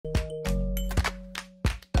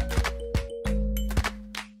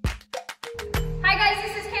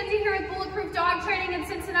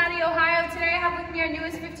our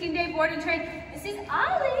newest 15-day board and train. This is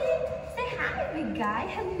Ollie. Say hi, big guy.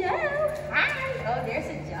 Hello. Hi. Oh, there's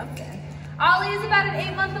a jump in. Ollie is about an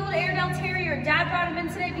 8-month-old Airedale Terrier. Dad brought him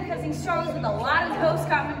in today because he struggles with a lot of those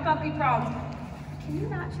common puppy problems. Can you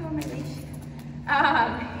not chew on my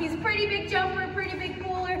leash? He's a pretty big jumper, pretty big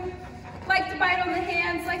pooler. Likes to bite on the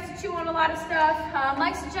hands, likes to chew on a lot of stuff,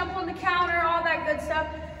 likes to jump on the counter, all that good stuff.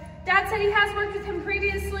 Dad said he has worked with him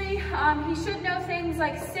previously. He should know things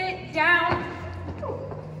like sit down.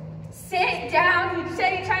 Sit down. He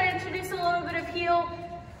said he tried to introduce a little bit of heel.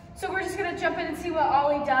 So we're just gonna jump in and see what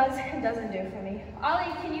Ollie does and doesn't do for me.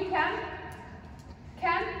 Ollie, can you come?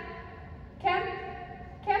 Come? Come?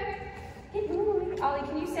 Come? Good boy. Ollie,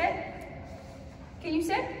 can you sit? Can you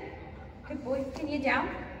sit? Good boy. Can you down?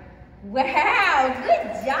 Wow,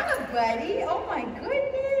 good job, buddy. Oh my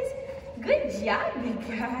goodness. Good job, big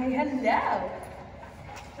guy. Hello.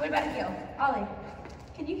 What about heel? Ollie,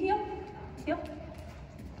 can you heel? Heel?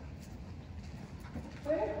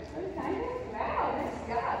 Wow, nice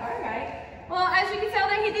job. All right. Well, as you can tell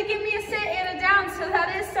there, he did give me a sit and a down, so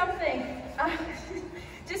that is something.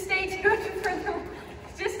 Just stay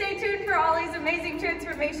tuned for Ollie's amazing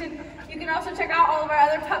transformation. You can also check out all of our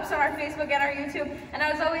other pups on our Facebook and our YouTube. And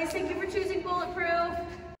as always, thank you for choosing Bulletproof.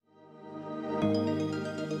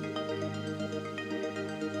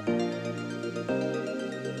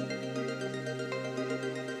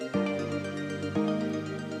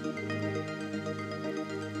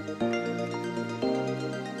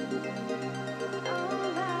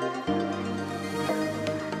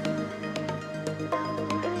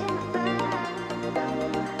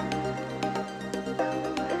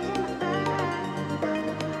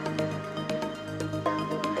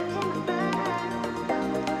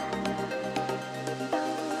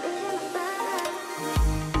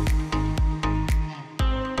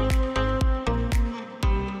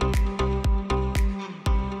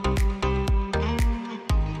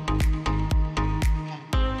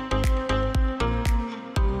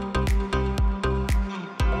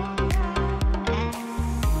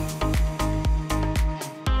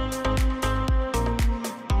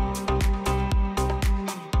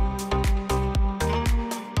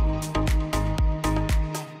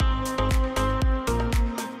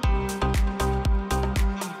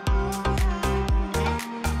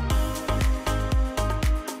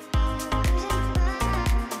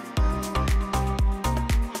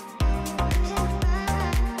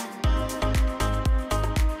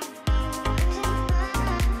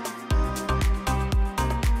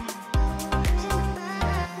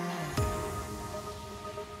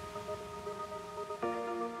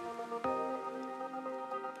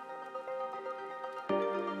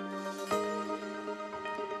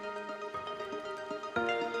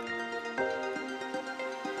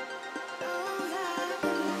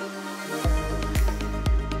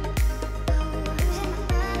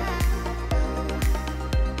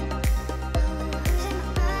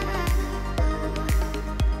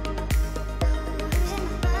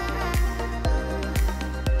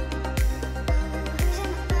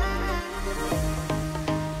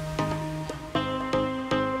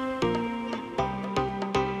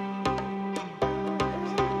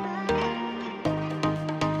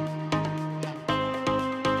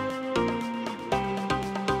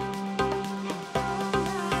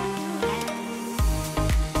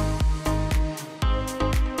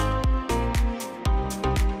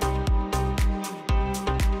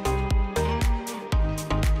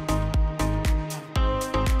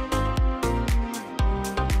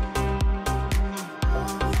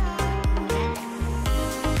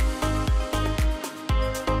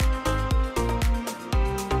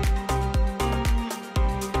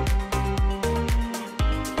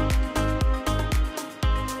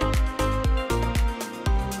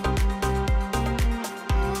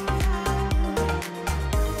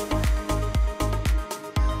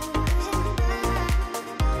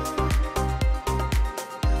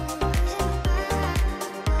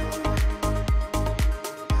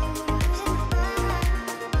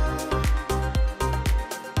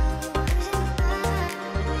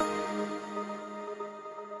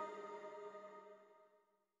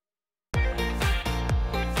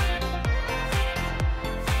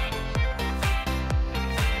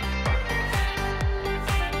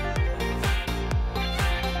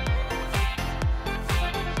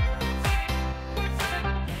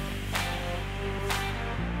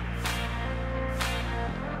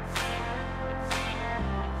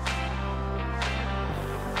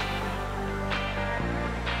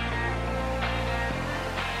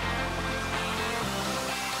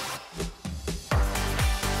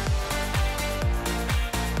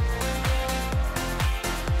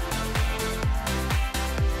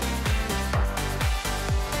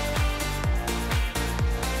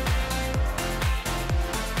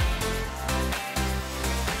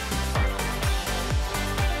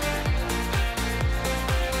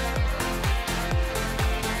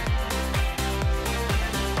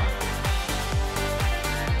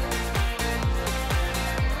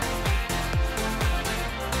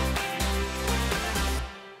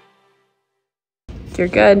 you're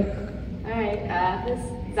good. All right, this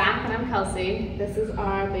is Zach and I'm Kelsey. This is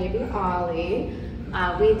our baby Ollie.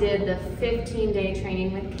 We did the 15-day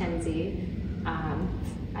training with Kenzie.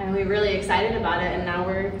 And we're really excited about it, and now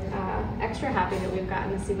we're extra happy that we've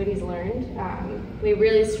gotten to see what he's learned. We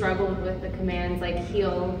really struggled with the commands like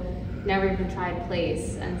heel, never even tried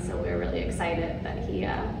place, and so we're really excited that he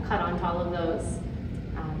caught on to all of those.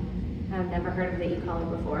 I've never heard of the e-collar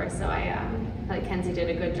before, so I feel like Kenzie did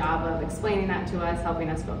a good job of explaining that to us, helping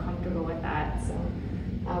us feel comfortable with that. So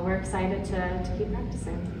we're excited to keep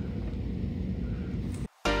practicing.